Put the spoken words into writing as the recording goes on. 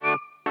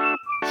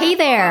Hey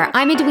there,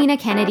 I'm Edwina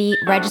Kennedy,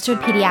 registered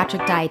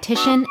pediatric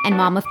dietitian and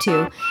mom of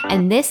two,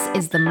 and this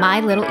is the My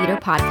Little Eater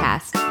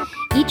podcast.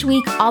 Each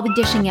week, I'll be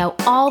dishing out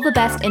all the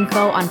best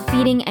info on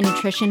feeding and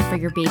nutrition for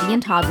your baby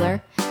and toddler,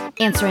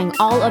 answering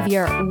all of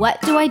your what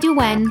do I do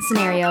when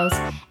scenarios,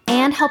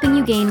 and helping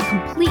you gain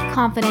complete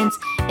confidence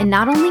in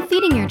not only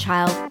feeding your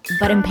child,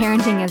 but in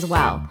parenting as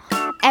well.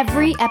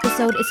 Every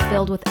episode is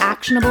filled with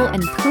actionable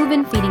and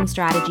proven feeding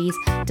strategies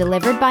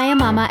delivered by a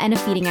mama and a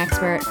feeding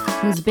expert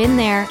who's been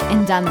there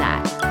and done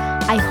that.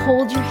 I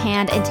hold your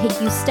hand and take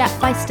you step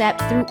by step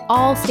through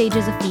all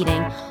stages of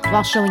feeding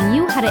while showing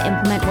you how to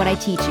implement what I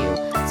teach you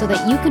so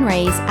that you can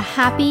raise a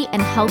happy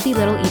and healthy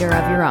little eater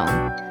of your own.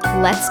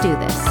 Let's do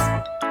this.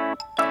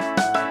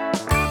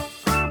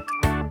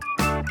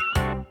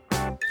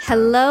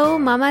 Hello,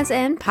 mamas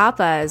and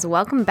papas.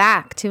 Welcome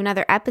back to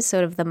another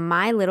episode of the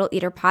My Little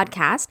Eater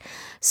podcast.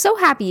 So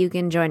happy you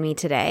can join me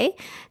today.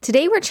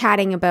 Today we're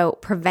chatting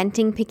about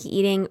preventing picky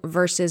eating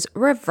versus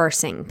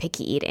reversing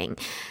picky eating.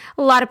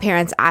 A lot of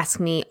parents ask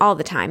me all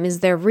the time, is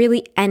there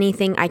really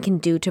anything I can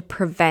do to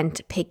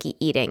prevent picky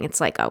eating?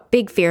 It's like a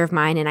big fear of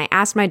mine, and I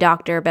asked my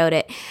doctor about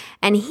it,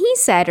 and he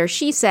said, or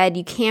she said,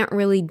 you can't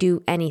really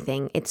do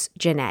anything. It's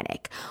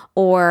genetic.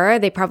 Or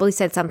they probably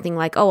said something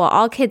like, oh, well,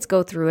 all kids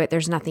go through it.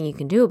 There's nothing you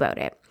can do about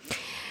it.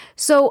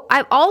 So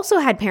I've also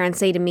had parents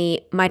say to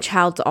me, my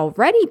child's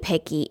already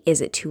picky.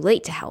 Is it too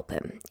late to help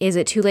him? Is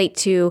it too late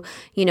to,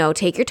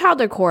 take your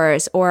toddler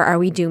course, or are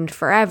we doomed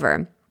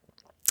forever?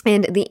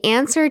 And the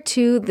answer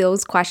to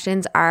those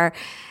questions are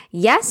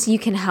yes, you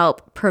can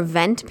help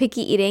prevent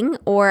picky eating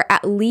or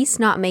at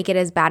least not make it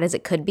as bad as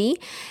it could be.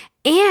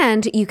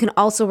 And you can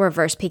also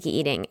reverse picky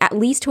eating, at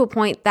least to a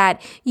point that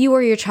you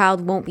or your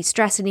child won't be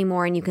stressed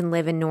anymore and you can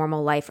live a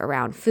normal life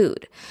around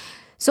food.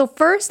 So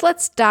first,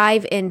 let's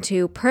dive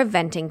into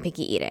preventing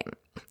picky eating.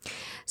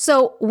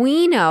 So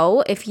we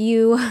know, if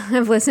you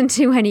have listened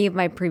to any of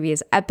my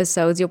previous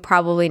episodes, you'll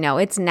probably know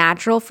it's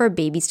natural for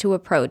babies to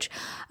approach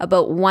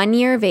about 1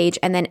 year of age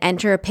and then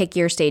enter a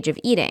pickier stage of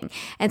eating.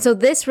 And so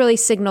this really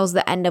signals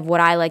the end of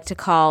what I like to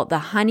call the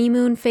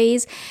honeymoon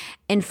phase.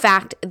 In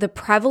fact, the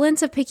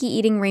prevalence of picky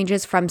eating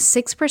ranges from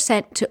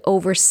 6% to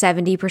over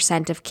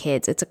 70% of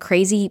kids. It's a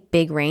crazy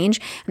big range,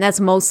 and that's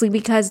mostly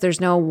because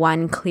there's no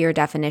one clear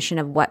definition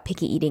of what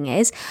picky eating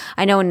is.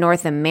 I know in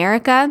North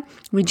America,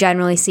 we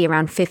generally see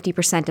around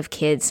 50% of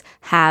kids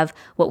have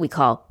what we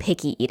call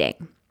picky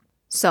eating.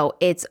 So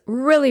it's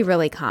really,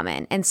 really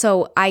common. And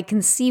so I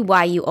can see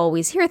why you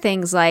always hear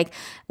things like,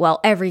 well,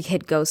 every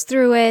kid goes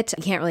through it.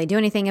 You can't really do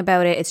anything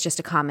about it. It's just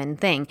a common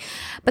thing.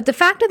 But the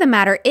fact of the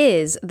matter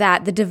is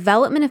that the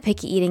development of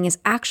picky eating is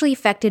actually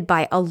affected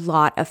by a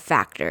lot of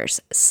factors,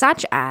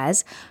 such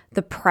as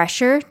the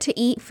pressure to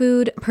eat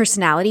food,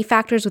 personality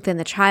factors within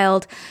the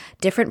child,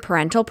 different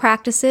parental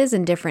practices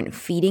and different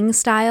feeding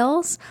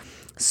styles,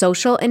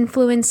 social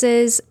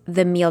influences,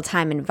 the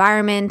mealtime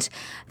environment,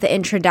 the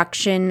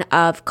introduction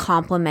of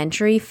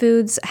complementary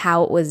foods,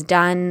 how it was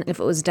done, if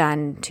it was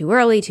done too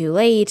early, too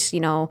late,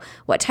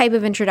 what type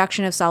of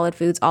introduction of solid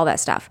foods, all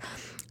that stuff.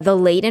 The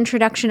late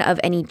introduction of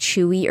any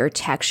chewy or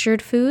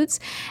textured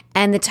foods,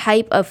 and the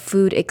type of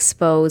food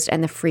exposed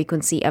and the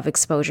frequency of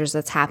exposures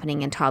that's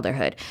happening in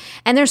toddlerhood.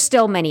 And there's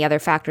still many other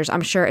factors,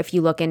 I'm sure, if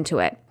you look into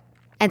it.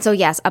 And so,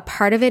 yes, a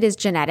part of it is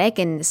genetic,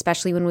 and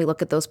especially when we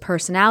look at those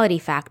personality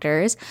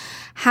factors.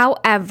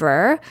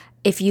 However,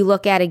 if you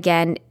look at,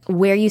 again,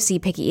 where you see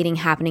picky eating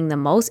happening the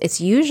most, it's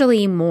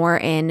usually more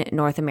in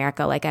North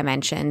America, like I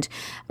mentioned,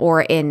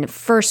 or in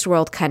first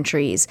world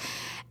countries.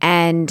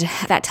 And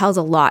that tells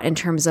a lot in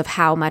terms of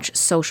how much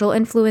social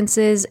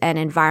influences and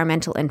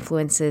environmental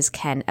influences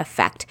can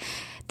affect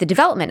the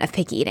development of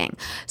picky eating.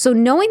 So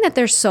knowing that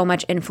there's so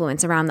much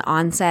influence around the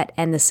onset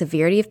and the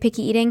severity of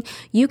picky eating,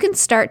 you can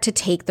start to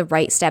take the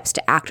right steps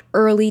to act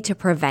early to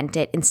prevent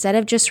it instead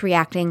of just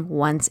reacting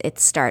once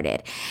it's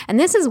started. And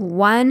this is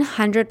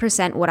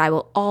 100% what I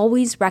will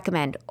always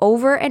recommend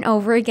over and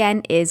over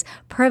again is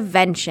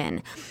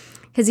prevention.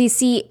 Because you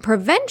see,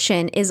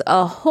 prevention is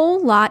a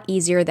whole lot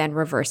easier than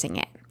reversing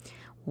it.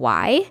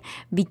 Why?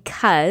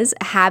 Because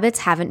habits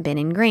haven't been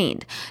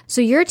ingrained.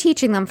 So you're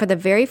teaching them for the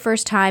very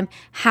first time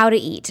how to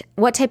eat,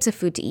 what types of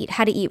food to eat,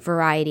 how to eat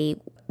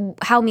variety,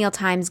 how meal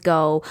times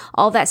go,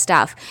 all that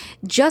stuff.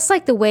 Just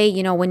like the way,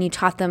 when you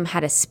taught them how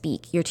to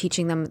speak, you're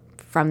teaching them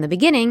from the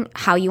beginning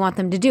how you want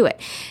them to do it.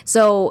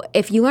 So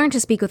if you learn to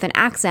speak with an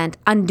accent,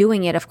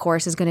 undoing it, of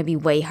course, is going to be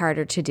way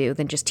harder to do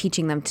than just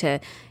teaching them to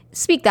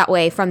speak that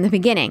way from the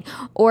beginning.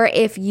 Or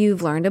if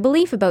you've learned a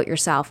belief about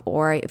yourself,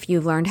 or if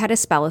you've learned how to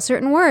spell a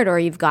certain word, or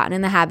you've gotten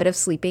in the habit of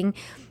sleeping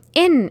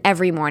in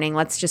every morning,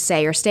 let's just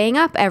say, or staying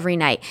up every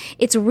night.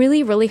 It's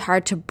really, really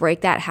hard to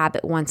break that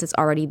habit once it's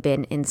already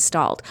been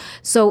installed.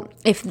 So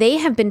if they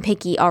have been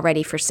picky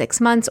already for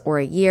 6 months or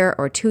a year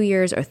or 2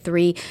 years or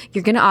 3,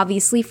 you're going to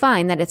obviously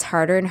find that it's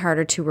harder and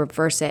harder to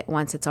reverse it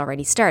once it's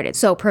already started.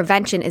 So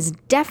prevention is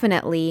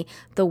definitely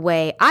the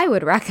way I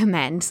would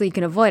recommend so you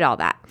can avoid all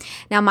that.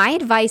 Now, my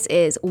advice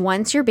is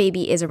once your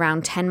baby is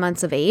around 10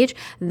 months of age,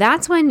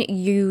 that's when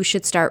you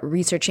should start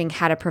researching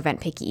how to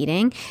prevent picky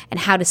eating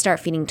and how to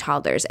start feeding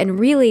toddlers. And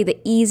really, the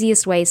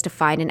easiest way is to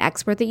find an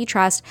expert that you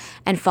trust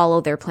and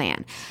follow their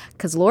plan.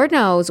 Because Lord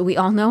knows, we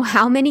all know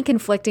how many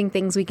conflicting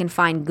things we can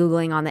find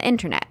Googling on the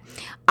internet.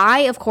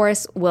 I, of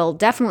course, will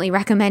definitely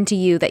recommend to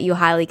you that you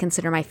highly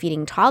consider my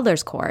Feeding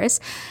Toddlers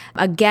course.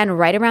 Again,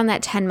 right around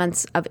that 10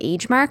 months of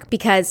age mark,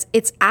 because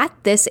it's at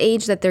this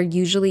age that they're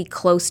usually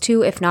close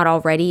to, if not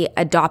already,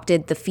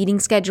 adopted the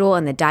feeding schedule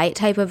and the diet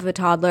type of a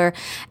toddler.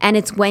 And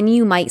it's when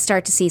you might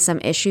start to see some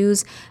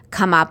issues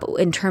come up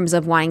in terms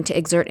of wanting to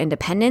exert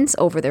independence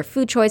over their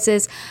food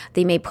choices.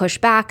 They may push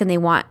back and they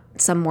want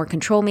some more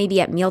control maybe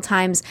at meal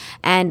times,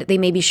 and they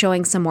may be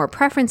showing some more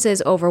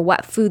preferences over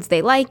what foods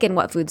they like and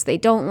what foods they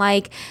don't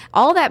like.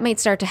 All that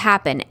might start to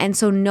happen. And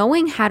so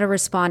knowing how to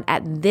respond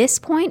at this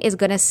point is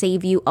going to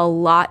save you a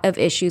lot of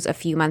issues a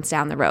few months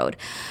down the road.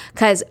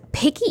 Because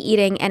picky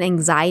eating and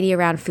anxiety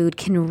around food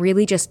can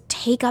really just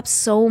take up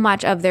so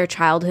much of their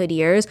childhood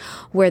years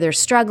where they're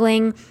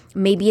struggling.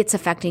 Maybe it's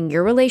affecting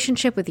your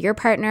relationship with your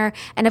partner.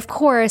 And of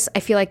course, I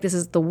feel like this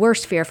is the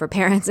worst fear for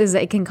parents, is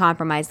that it can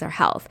compromise their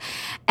health.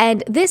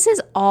 And this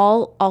is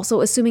all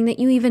also assuming that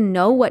you even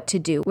know what to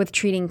do with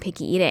treating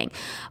picky eating.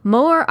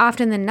 More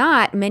often than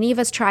not, many of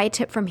us try a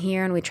tip from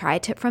here and we try a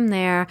tip from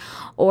there,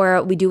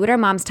 or we do what our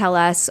moms tell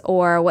us,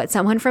 or what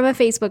someone from a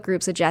Facebook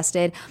group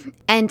suggested.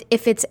 And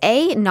if it's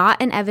A, not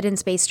an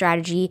evidence-based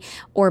strategy,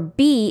 or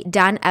B,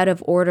 done out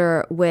of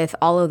order with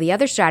all of the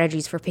other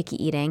strategies for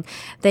picky eating,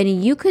 then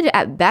you could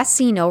at best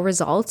see no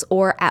results,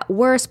 or at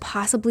worst,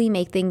 possibly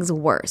make things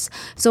worse.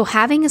 So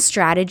having a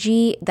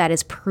strategy that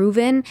is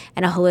proven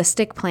and a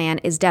holistic plan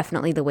is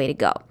definitely the way to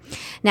go.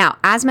 Now,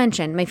 as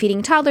mentioned, my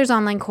Feeding Toddlers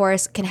online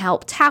course can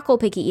help tackle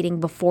picky eating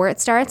before it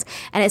starts,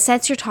 and it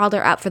sets your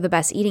toddler up for the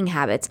best eating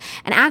habits.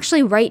 And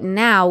actually, right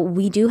now,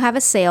 we do have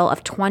a sale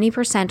of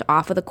 20%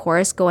 off of the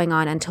course going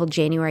on until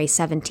January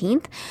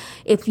 17th.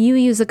 If you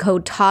use the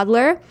code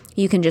TODDLER,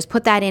 you can just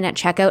put that in at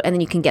checkout and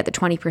then you can get the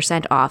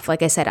 20% off.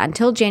 Like I said,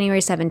 until January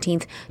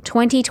 17th,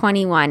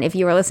 2021. If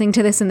you are listening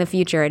to this in the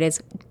future, it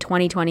is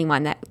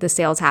 2021 that the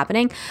sale is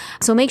happening.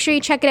 So make sure you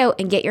check it out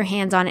and get your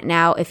hands on it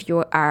now if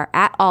you are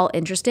at all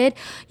interested.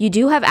 You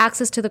do have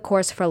access to the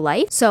course for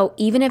life. So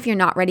even if you're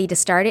not ready to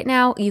start it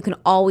now, you can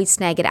always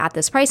snag it at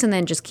this price and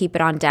then just keep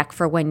it on deck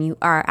for when you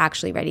are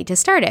actually ready to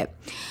start it.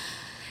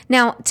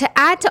 Now, to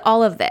add to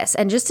all of this,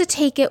 and just to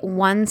take it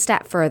one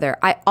step further,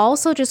 I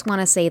also just want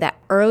to say that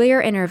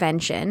earlier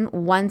intervention,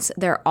 once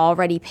they're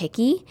already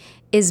picky,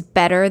 is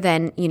better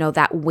than,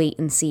 that wait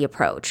and see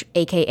approach,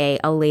 aka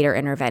a later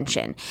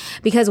intervention.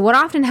 Because what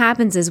often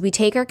happens is we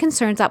take our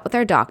concerns up with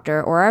our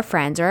doctor or our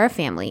friends or our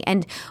family,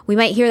 and we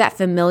might hear that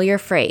familiar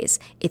phrase,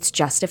 it's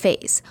just a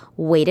phase.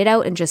 Wait it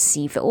out and just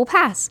see if it will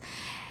pass.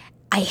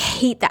 I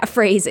hate that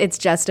phrase, it's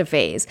just a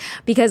phase,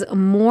 because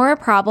more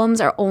problems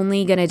are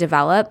only going to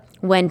develop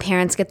when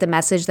parents get the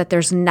message that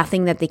there's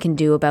nothing that they can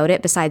do about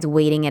it besides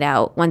waiting it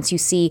out once you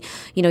see,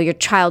 your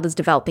child is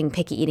developing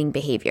picky eating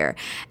behavior.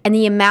 And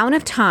the amount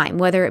of time,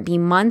 whether it be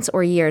months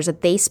or years,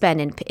 that they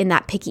spend in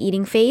that picky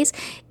eating phase,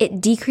 it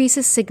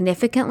decreases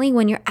significantly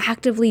when you're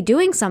actively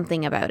doing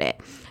something about it.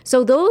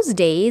 So those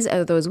days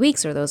or those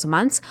weeks or those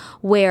months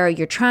where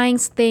you're trying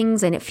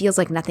things and it feels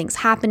like nothing's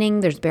happening,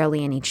 there's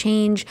barely any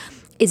change,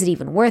 is it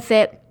even worth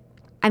it?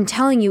 I'm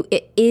telling you,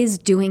 it is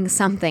doing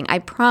something, I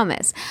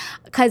promise,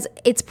 because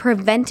it's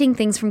preventing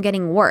things from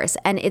getting worse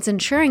and it's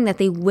ensuring that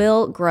they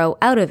will grow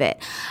out of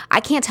it. I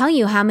can't tell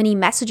you how many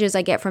messages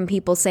I get from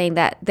people saying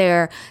that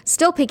they're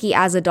still picky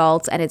as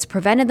adults and it's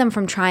prevented them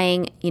from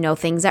trying,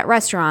 things at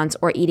restaurants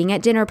or eating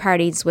at dinner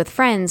parties with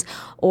friends,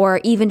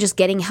 or even just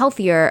getting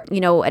healthier,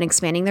 and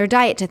expanding their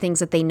diet to things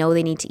that they know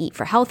they need to eat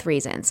for health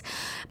reasons.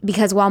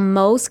 Because while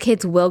most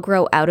kids will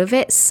grow out of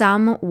it,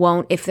 some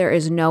won't if there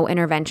is no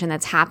intervention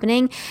that's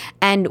happening.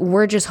 And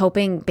we're just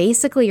hoping,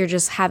 basically, you're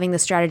just having the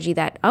strategy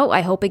that,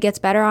 I hope it gets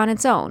better on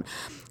its own.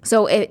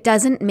 So it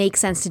doesn't make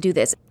sense to do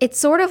this. It's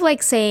sort of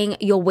like saying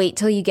you'll wait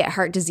till you get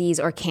heart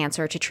disease or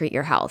cancer to treat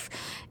your health,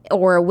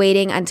 or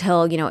waiting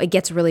until, it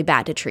gets really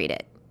bad to treat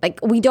it. Like,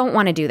 we don't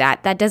want to do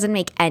that. That doesn't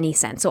make any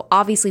sense. So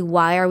obviously,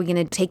 why are we going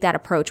to take that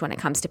approach when it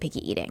comes to picky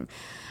eating?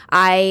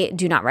 I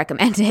do not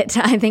recommend it.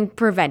 I think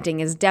preventing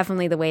is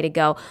definitely the way to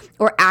go,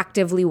 or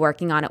actively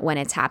working on it when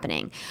it's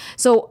happening.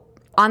 So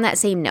on that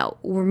same note,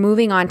 we're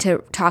moving on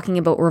to talking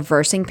about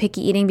reversing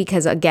picky eating,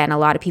 because again, a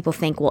lot of people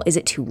think, well, is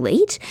it too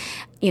late?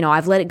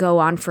 I've let it go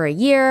on for a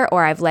year,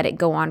 or I've let it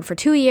go on for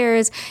 2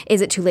 years. Is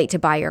it too late to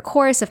buy your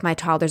course? If my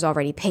toddler's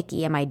already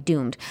picky, am I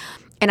doomed?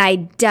 And I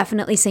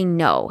definitely say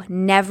no,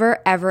 never,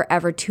 ever,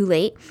 ever too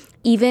late.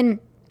 Even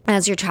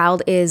as your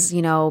child is,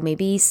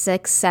 maybe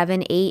 6,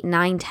 7, 8,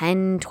 9,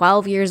 10,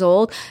 12 years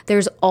old,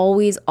 there's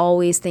always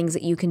things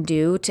that you can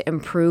do to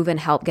improve and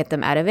help get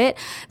them out of it.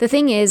 The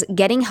thing is,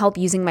 getting help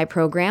using my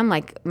program,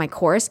 like my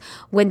course,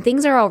 when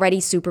things are already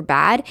super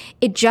bad,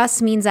 it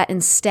just means that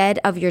instead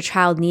of your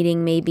child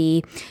needing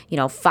maybe,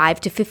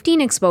 5 to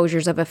 15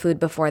 exposures of a food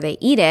before they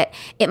eat it,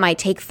 it might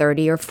take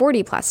 30 or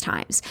 40 plus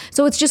times.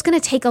 So it's just going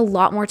to take a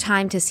lot more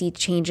time to see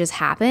changes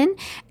happen.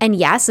 And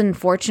yes,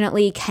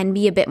 unfortunately, it can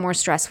be a bit more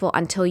stressful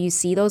until until you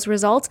see those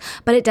results,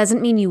 but it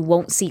doesn't mean you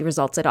won't see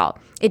results at all.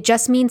 It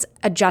just means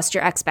adjust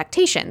your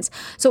expectations.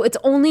 So it's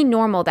only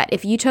normal that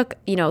if you took,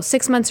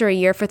 6 months or a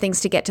year for things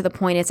to get to the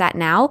point it's at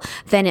now,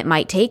 then it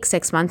might take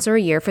 6 months or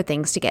a year for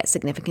things to get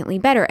significantly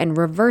better, and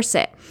reverse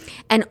it.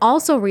 And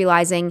also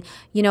realizing,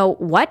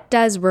 what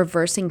does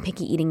reversing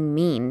picky eating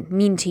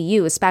mean to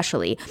you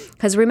especially?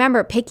 Because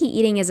remember, picky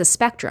eating is a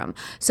spectrum.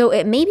 So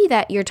it may be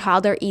that your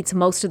toddler eats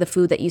most of the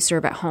food that you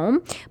serve at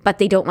home, but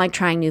they don't like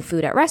trying new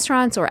food at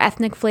restaurants or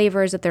ethnic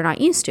flavors that they're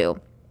not used to.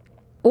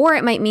 Or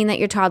it might mean that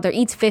your toddler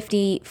eats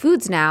 50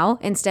 foods now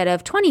instead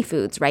of 20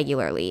 foods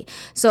regularly.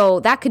 So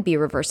that could be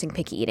reversing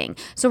picky eating.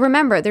 So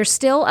remember, there's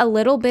still a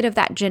little bit of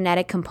that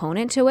genetic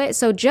component to it.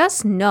 So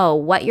just know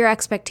what your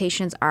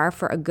expectations are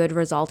for a good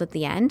result at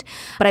the end.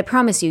 But I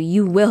promise you,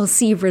 you will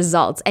see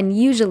results. And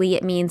usually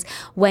it means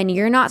when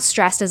you're not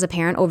stressed as a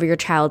parent over your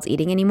child's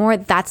eating anymore,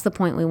 that's the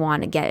point we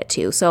want to get it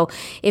to. So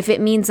if it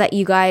means that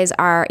you guys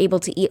are able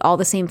to eat all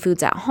the same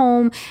foods at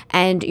home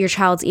and your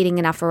child's eating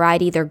enough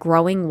variety, they're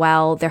growing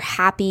well, they're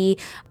happy,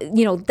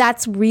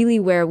 that's really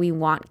where we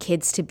want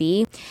kids to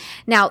be.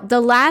 Now,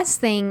 the last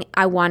thing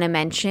I want to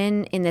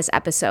mention in this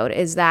episode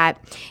is that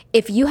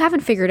if you haven't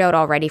figured out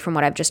already from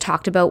what I've just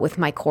talked about with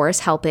my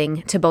course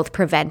helping to both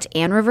prevent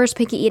and reverse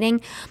picky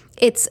eating,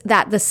 it's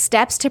that the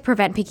steps to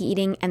prevent picky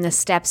eating and the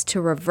steps to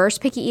reverse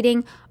picky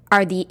eating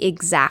are the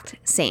exact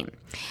same.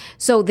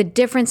 So the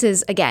difference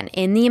is, again,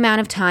 in the amount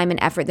of time and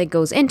effort that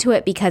goes into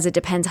it, because it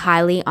depends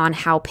highly on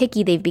how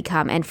picky they've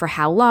become and for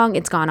how long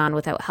it's gone on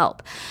without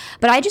help.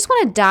 But I just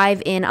want to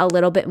dive in a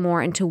little bit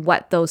more into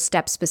what those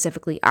steps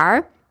specifically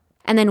are,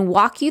 and then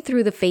walk you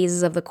through the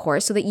phases of the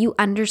course so that you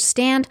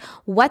understand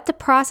what the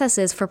process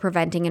is for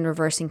preventing and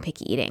reversing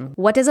picky eating.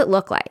 What does it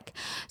look like?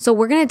 So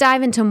we're going to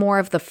dive into more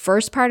of the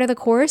first part of the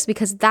course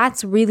because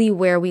that's really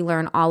where we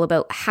learn all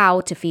about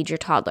how to feed your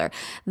toddler.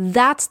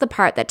 That's the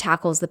part that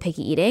tackles the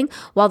picky eating,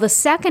 while the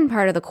second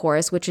part of the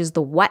course, which is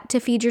the what to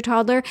feed your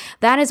toddler,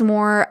 that is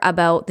more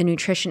about the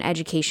nutrition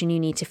education you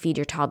need to feed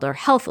your toddler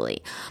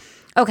healthily.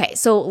 Okay,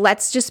 so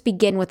let's just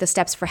begin with the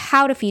steps for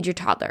how to feed your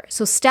toddler.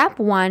 So step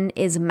 1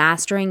 is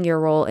mastering your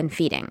role in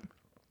feeding.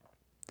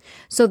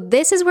 So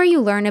this is where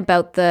you learn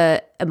about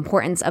the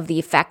importance of the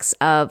effects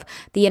of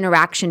the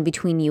interaction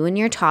between you and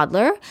your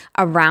toddler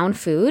around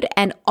food,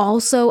 and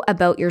also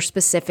about your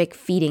specific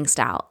feeding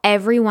style.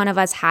 Every one of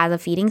us has a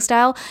feeding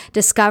style.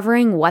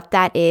 Discovering what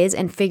that is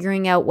and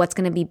figuring out what's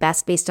going to be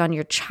best based on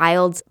your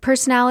child's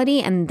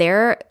personality and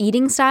their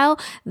eating style,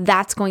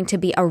 that's going to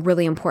be a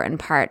really important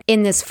part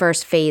in this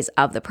first phase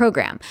of the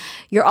program.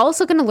 You're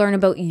also going to learn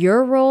about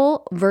your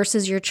role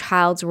versus your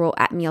child's role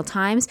at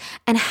mealtimes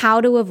and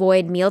how to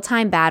avoid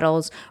mealtime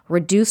battles,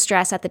 reduce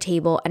stress at the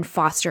table, and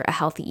foster a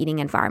healthy eating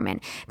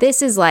environment.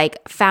 This is like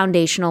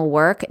foundational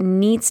work,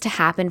 needs to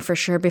happen for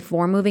sure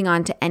before moving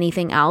on to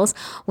anything else.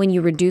 When you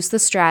reduce the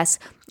stress,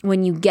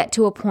 when you get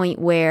to a point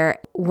where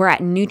we're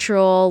at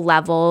neutral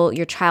level,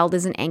 your child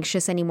isn't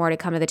anxious anymore to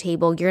come to the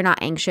table, you're not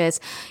anxious,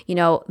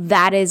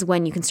 that is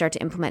when you can start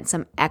to implement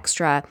some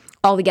extra,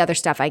 all the other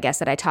stuff, I guess,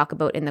 that I talk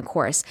about in the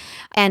course.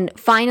 And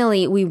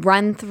finally, we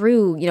run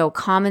through,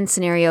 common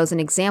scenarios and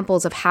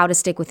examples of how to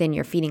stick within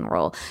your feeding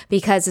role,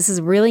 because this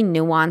is really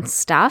nuanced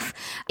stuff.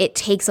 It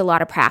takes a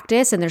lot of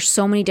practice, and there's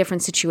so many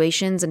different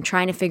situations, and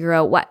trying to figure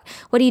out what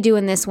do you do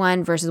in this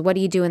one versus what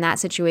do you do in that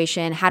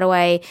situation? How do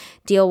I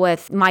deal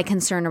with my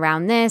concern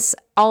around this?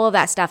 All of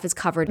that stuff is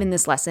covered in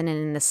this lesson and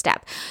in this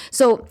step.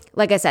 So,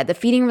 like I said, the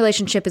feeding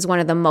relationship is one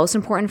of the most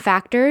important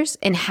factors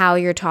in how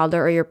your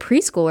toddler or your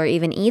preschooler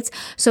even eats.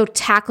 So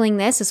tackling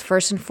this is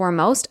first and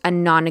foremost a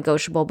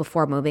non-negotiable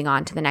before moving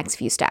on to the next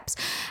few steps.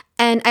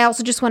 And I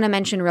also just want to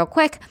mention real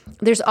quick,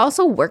 there's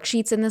also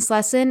worksheets in this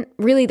lesson.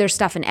 Really, there's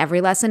stuff in every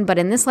lesson, but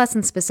in this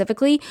lesson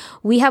specifically,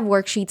 we have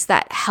worksheets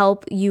that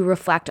help you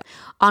reflect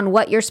on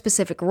what your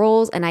specific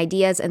roles and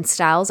ideas and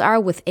styles are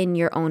within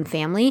your own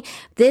family.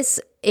 This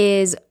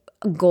is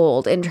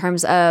gold in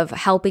terms of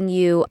helping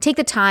you take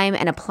the time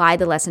and apply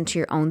the lesson to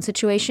your own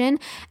situation,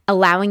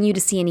 allowing you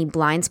to see any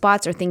blind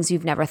spots or things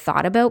you've never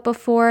thought about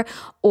before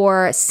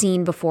or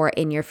seen before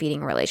in your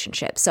feeding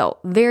relationship. So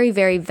very,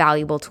 very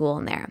valuable tool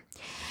in there.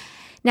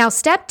 Now,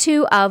 step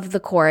 2 of the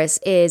course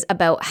is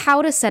about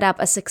how to set up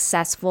a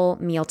successful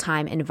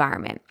mealtime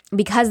environment,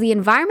 because the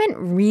environment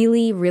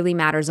really, really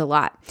matters a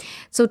lot.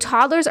 So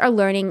toddlers are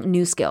learning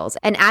new skills.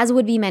 And as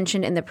would be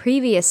mentioned in the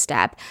previous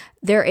step,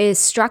 there is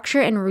structure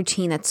and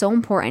routine that's so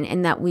important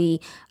and that we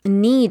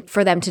need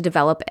for them to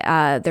develop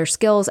their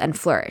skills and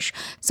flourish.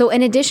 So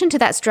in addition to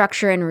that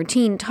structure and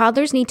routine,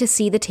 toddlers need to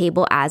see the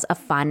table as a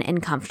fun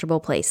and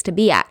comfortable place to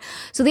be at.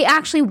 So they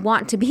actually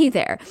want to be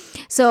there.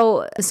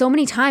 So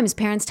many times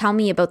parents tell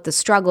me about the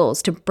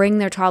struggles to bring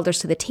their toddlers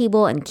to the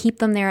table and keep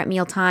them there at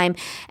mealtime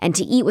and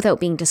to eat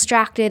without being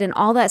distracted and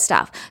all that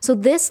stuff. So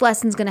this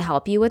lesson is going to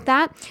help you with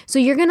that. So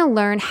you're going to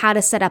learn how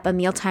to set up a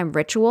mealtime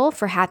ritual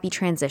for happy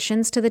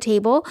transitions to the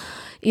table.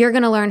 You're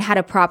going to learn how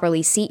to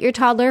properly seat your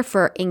toddler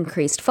for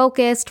increased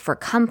focus, for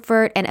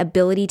comfort, and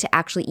ability to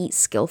actually eat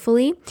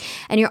skillfully.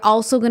 And you're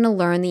also going to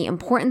learn the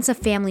importance of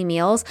family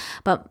meals,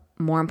 but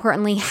more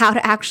importantly, how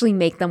to actually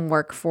make them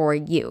work for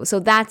you. So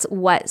that's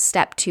what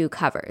step 2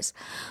 covers.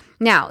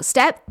 Now,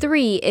 step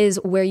 3 is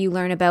where you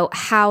learn about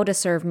how to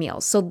serve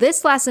meals. So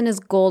this lesson is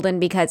golden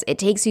because it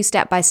takes you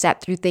step by step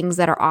through things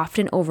that are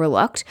often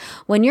overlooked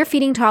when you're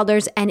feeding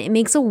toddlers, and it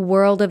makes a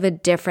world of a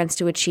difference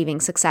to achieving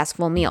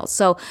successful meals.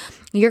 So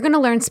you're going to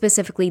learn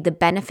specifically the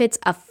benefits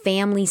of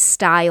family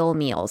style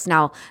meals.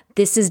 Now,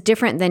 this is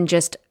different than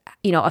just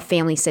a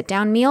family sit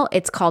down meal.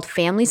 It's called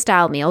family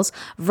style meals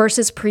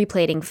versus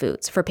pre-plating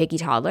foods for picky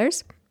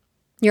toddlers.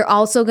 You're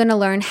also going to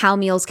learn how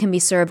meals can be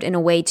served in a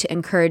way to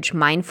encourage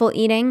mindful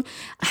eating,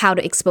 how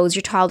to expose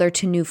your toddler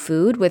to new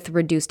food with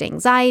reduced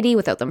anxiety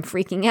without them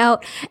freaking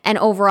out, and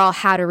overall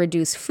how to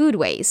reduce food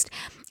waste.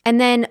 And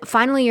then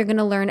finally, you're going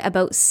to learn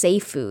about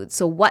safe foods.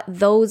 So what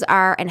those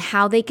are and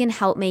how they can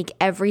help make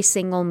every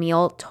single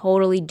meal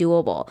totally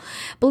doable.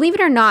 Believe it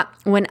or not,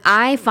 when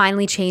I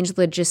finally changed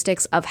the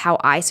logistics of how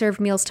I served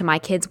meals to my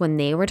kids when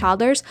they were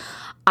toddlers,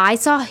 I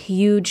saw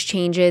huge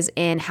changes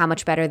in how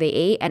much better they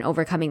ate and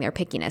overcoming their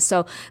pickiness.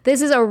 So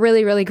this is a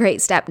really, really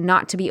great step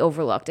not to be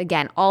overlooked.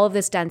 Again, all of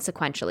this done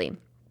sequentially.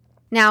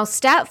 Now,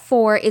 step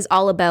 4 is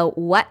all about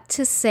what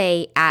to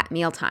say at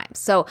mealtime.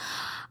 So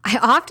I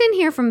often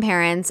hear from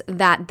parents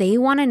that they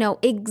want to know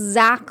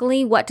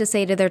exactly what to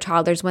say to their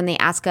toddlers when they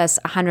ask us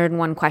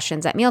 101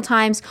 questions at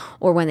mealtimes,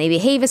 or when they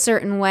behave a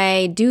certain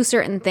way, do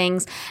certain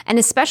things, and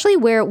especially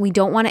where we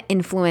don't want to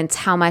influence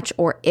how much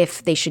or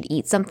if they should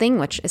eat something,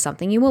 which is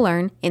something you will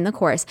learn in the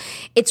course.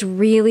 It's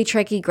really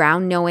tricky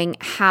ground knowing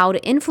how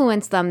to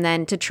influence them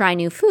then to try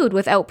new food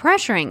without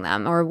pressuring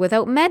them or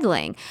without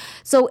meddling.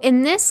 So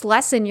in this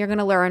lesson, you're going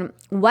to learn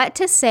what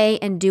to say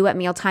and do at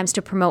mealtimes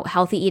to promote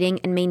healthy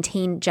eating and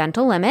maintain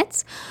gentle limits.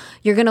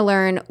 You're going to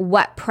learn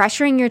what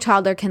pressuring your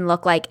toddler can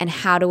look like and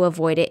how to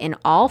avoid it in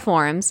all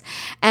forms,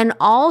 and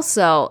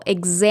also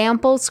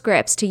example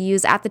scripts to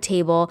use at the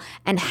table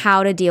and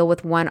how to deal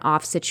with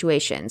one-off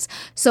situations.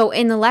 So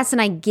in the lesson,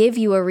 I give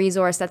you a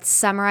resource that's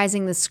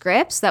summarizing the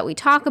scripts that we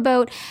talk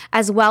about,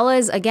 as well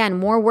as, again,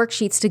 more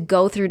worksheets to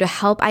go through to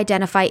help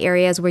identify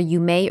areas where you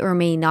may or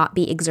may not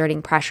be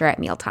exerting pressure at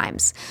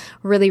mealtimes.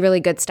 Really, really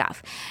good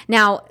stuff.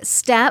 Now,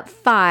 step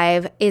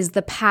 5 is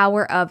the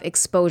power of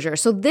exposure.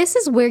 So this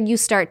is where you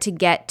start to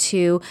get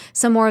to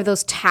some more of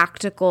those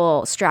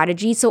tactical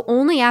strategies. So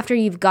only after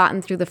you've gotten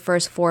through the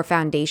first 4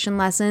 foundation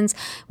lessons,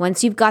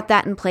 once you've got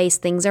that in place,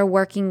 things are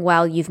working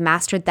well, you've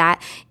mastered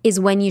that, is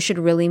when you should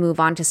really move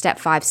on to step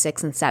 5,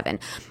 6, and 7.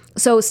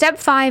 So step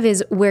 5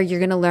 is where you're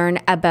going to learn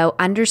about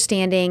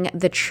understanding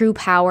the true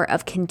power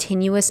of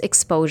continuous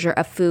exposure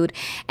of food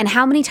and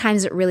how many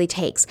times it really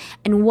takes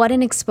and what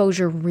an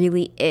exposure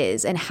really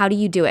is and how do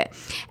you do it.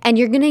 And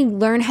you're going to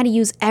learn how to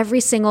use every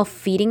single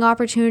feeding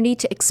opportunity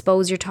to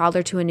expose your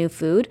toddler to a new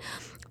food.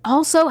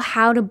 Also,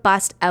 how to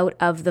bust out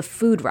of the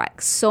food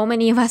rut. So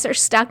many of us are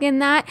stuck in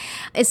that,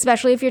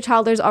 especially if your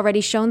toddler's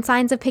already shown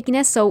signs of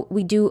pickiness. So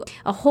we do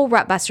a whole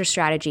rut buster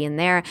strategy in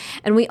there.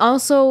 And we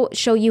also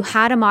show you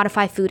how to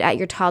modify food at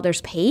your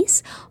toddler's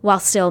pace while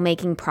still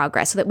making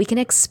progress so that we can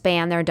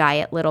expand their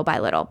diet little by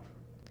little.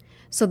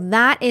 So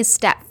that is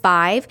step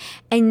 5.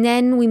 And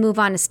then we move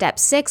on to step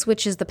 6,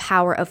 which is the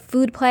power of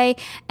food play.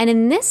 And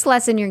in this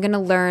lesson, you're going to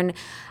learn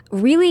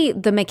really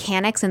the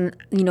mechanics and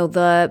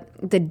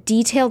the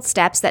detailed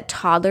steps that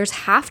toddlers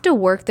have to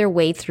work their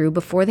way through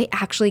before they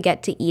actually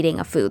get to eating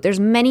a food. There's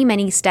many,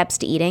 many steps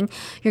to eating.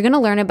 You're going to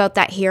learn about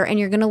that here, and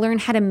you're going to learn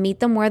how to meet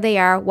them where they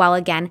are while,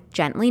 again,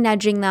 gently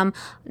nudging them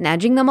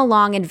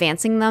along,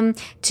 advancing them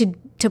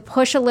to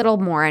push a little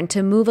more and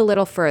to move a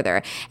little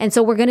further. And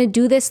so we're going to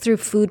do this through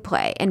food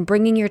play and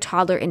bringing your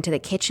toddler into the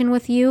kitchen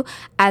with you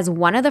as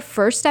one of the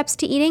first steps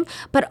to eating,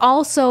 but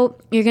also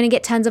you're going to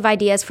get tons of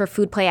ideas for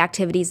food play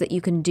activities that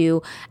you can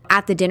do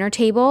at the dinner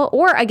table,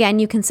 or again,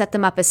 you can set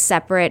them up as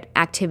separate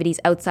activities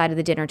outside of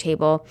the dinner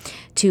table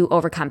to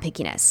overcome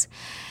pickiness.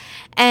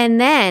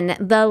 And then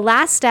the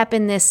last step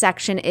in this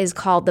section is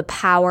called the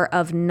power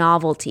of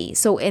novelty.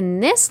 So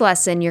in this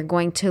lesson, you're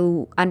going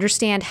to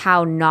understand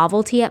how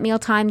novelty at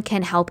mealtime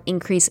can help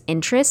increase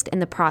interest in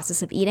the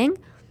process of eating.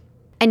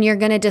 And you're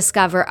going to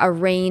discover a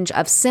range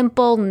of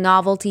simple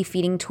novelty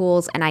feeding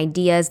tools and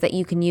ideas that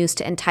you can use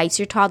to entice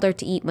your toddler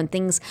to eat when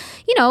things,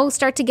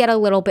 start to get a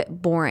little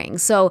bit boring.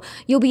 So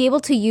you'll be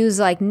able to use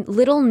like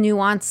little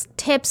nuanced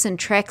tips and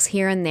tricks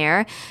here and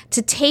there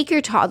to take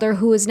your toddler,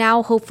 who is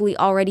now hopefully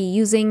already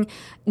used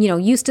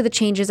to the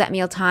changes at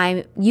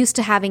mealtime, used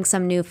to having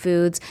some new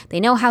foods. They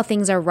know how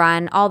things are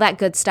run, all that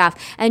good stuff.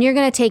 And you're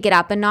going to take it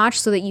up a notch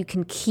so that you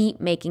can keep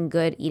making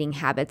good eating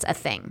habits a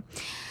thing.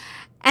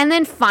 And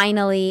then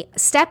finally,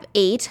 step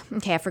 8,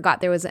 okay, I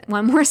forgot there was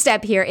one more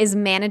step here, is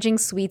managing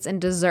sweets and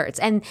desserts.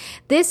 And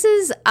this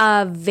is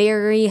a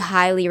very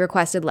highly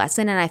requested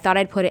lesson, and I thought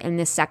I'd put it in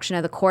this section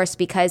of the course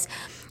because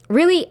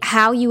Really,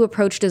 how you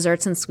approach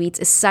desserts and sweets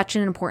is such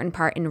an important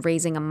part in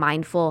raising a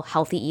mindful,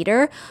 healthy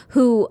eater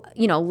who,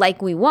 like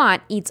we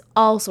want, eats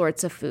all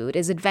sorts of food,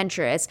 is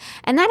adventurous,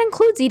 and that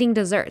includes eating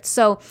desserts.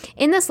 So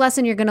in this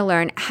lesson, you're going to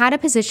learn how to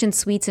position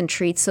sweets and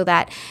treats so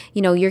that,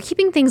 you're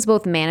keeping things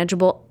both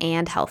manageable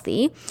and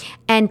healthy,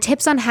 and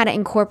tips on how to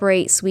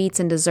incorporate sweets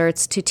and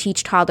desserts to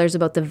teach toddlers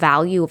about the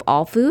value of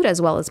all food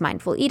as well as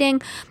mindful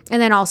eating, and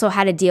then also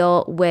how to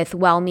deal with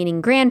well-meaning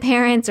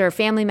grandparents or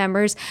family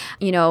members,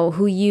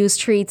 who use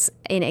treats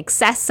in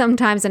excess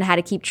sometimes, and how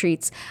to keep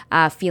treats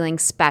feeling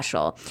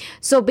special.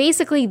 So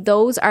basically,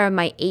 those are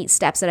my 8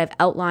 steps that I've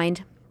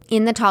outlined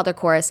in the toddler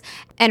course.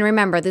 And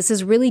remember, this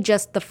is really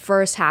just the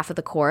first half of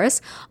the course.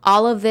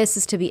 All of this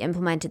is to be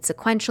implemented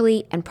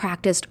sequentially and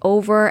practiced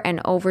over and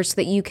over so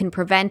that you can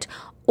prevent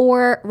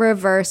or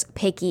reverse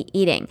picky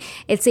eating.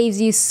 It saves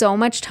you so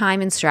much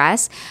time and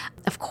stress.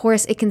 Of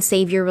course, it can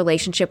save your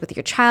relationship with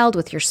your child,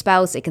 with your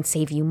spouse. It can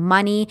save you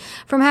money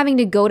from having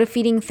to go to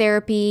feeding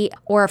therapy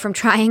or from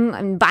trying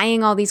and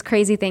buying all these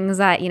crazy things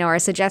that, are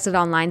suggested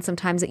online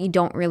sometimes that you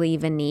don't really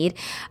even need.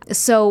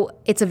 So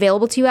it's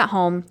available to you at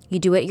home. You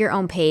do it at your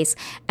own pace,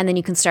 and then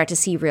you can start to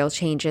see real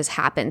changes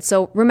happen.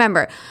 So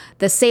remember,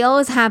 the sale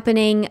is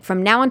happening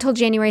from now until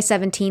January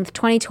 17th,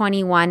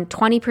 2021.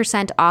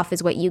 20% off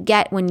is what you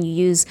get when you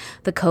use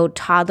the code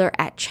toddler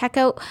at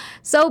checkout.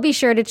 So be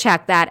sure to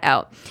check that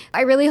out.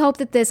 I really hope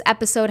that this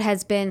episode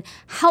has been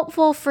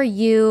helpful for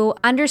you,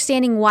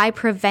 understanding why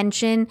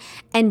prevention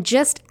and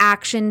just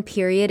action,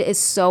 period, is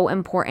so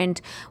important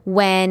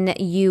when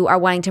you are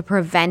wanting to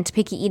prevent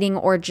picky eating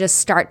or just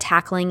start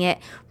tackling it.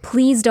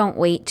 Please don't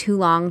wait too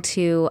long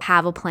to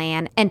have a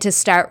plan and to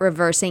start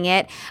reversing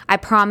it. I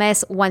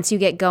promise once you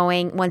get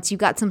going, once you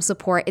got some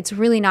support, it's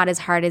really not as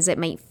hard as it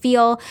might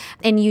feel,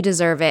 and you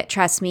deserve it.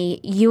 Trust me,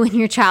 you and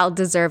your child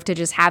deserve to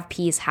just have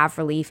peace, have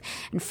relief,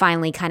 and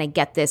finally kind of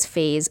get this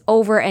phase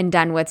over and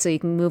done with so you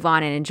can move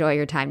on and enjoy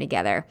your time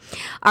together.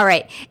 All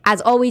right. As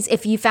always,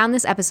 if you found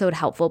this episode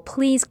helpful,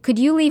 please, could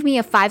you leave me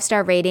a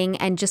 5-star rating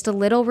and just a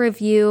little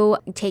review?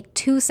 Take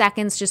 2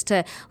 seconds just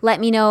to let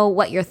me know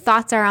what your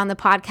thoughts are on the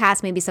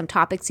podcast, maybe some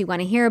topics you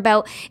want to hear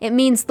about. It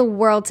means the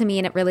world to me,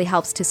 and it really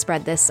helps to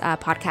spread this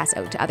podcast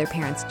out to other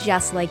parents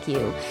just like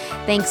you.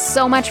 Thanks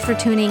so much for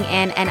tuning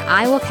in, and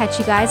I will catch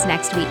you guys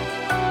next week.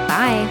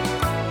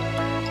 Bye.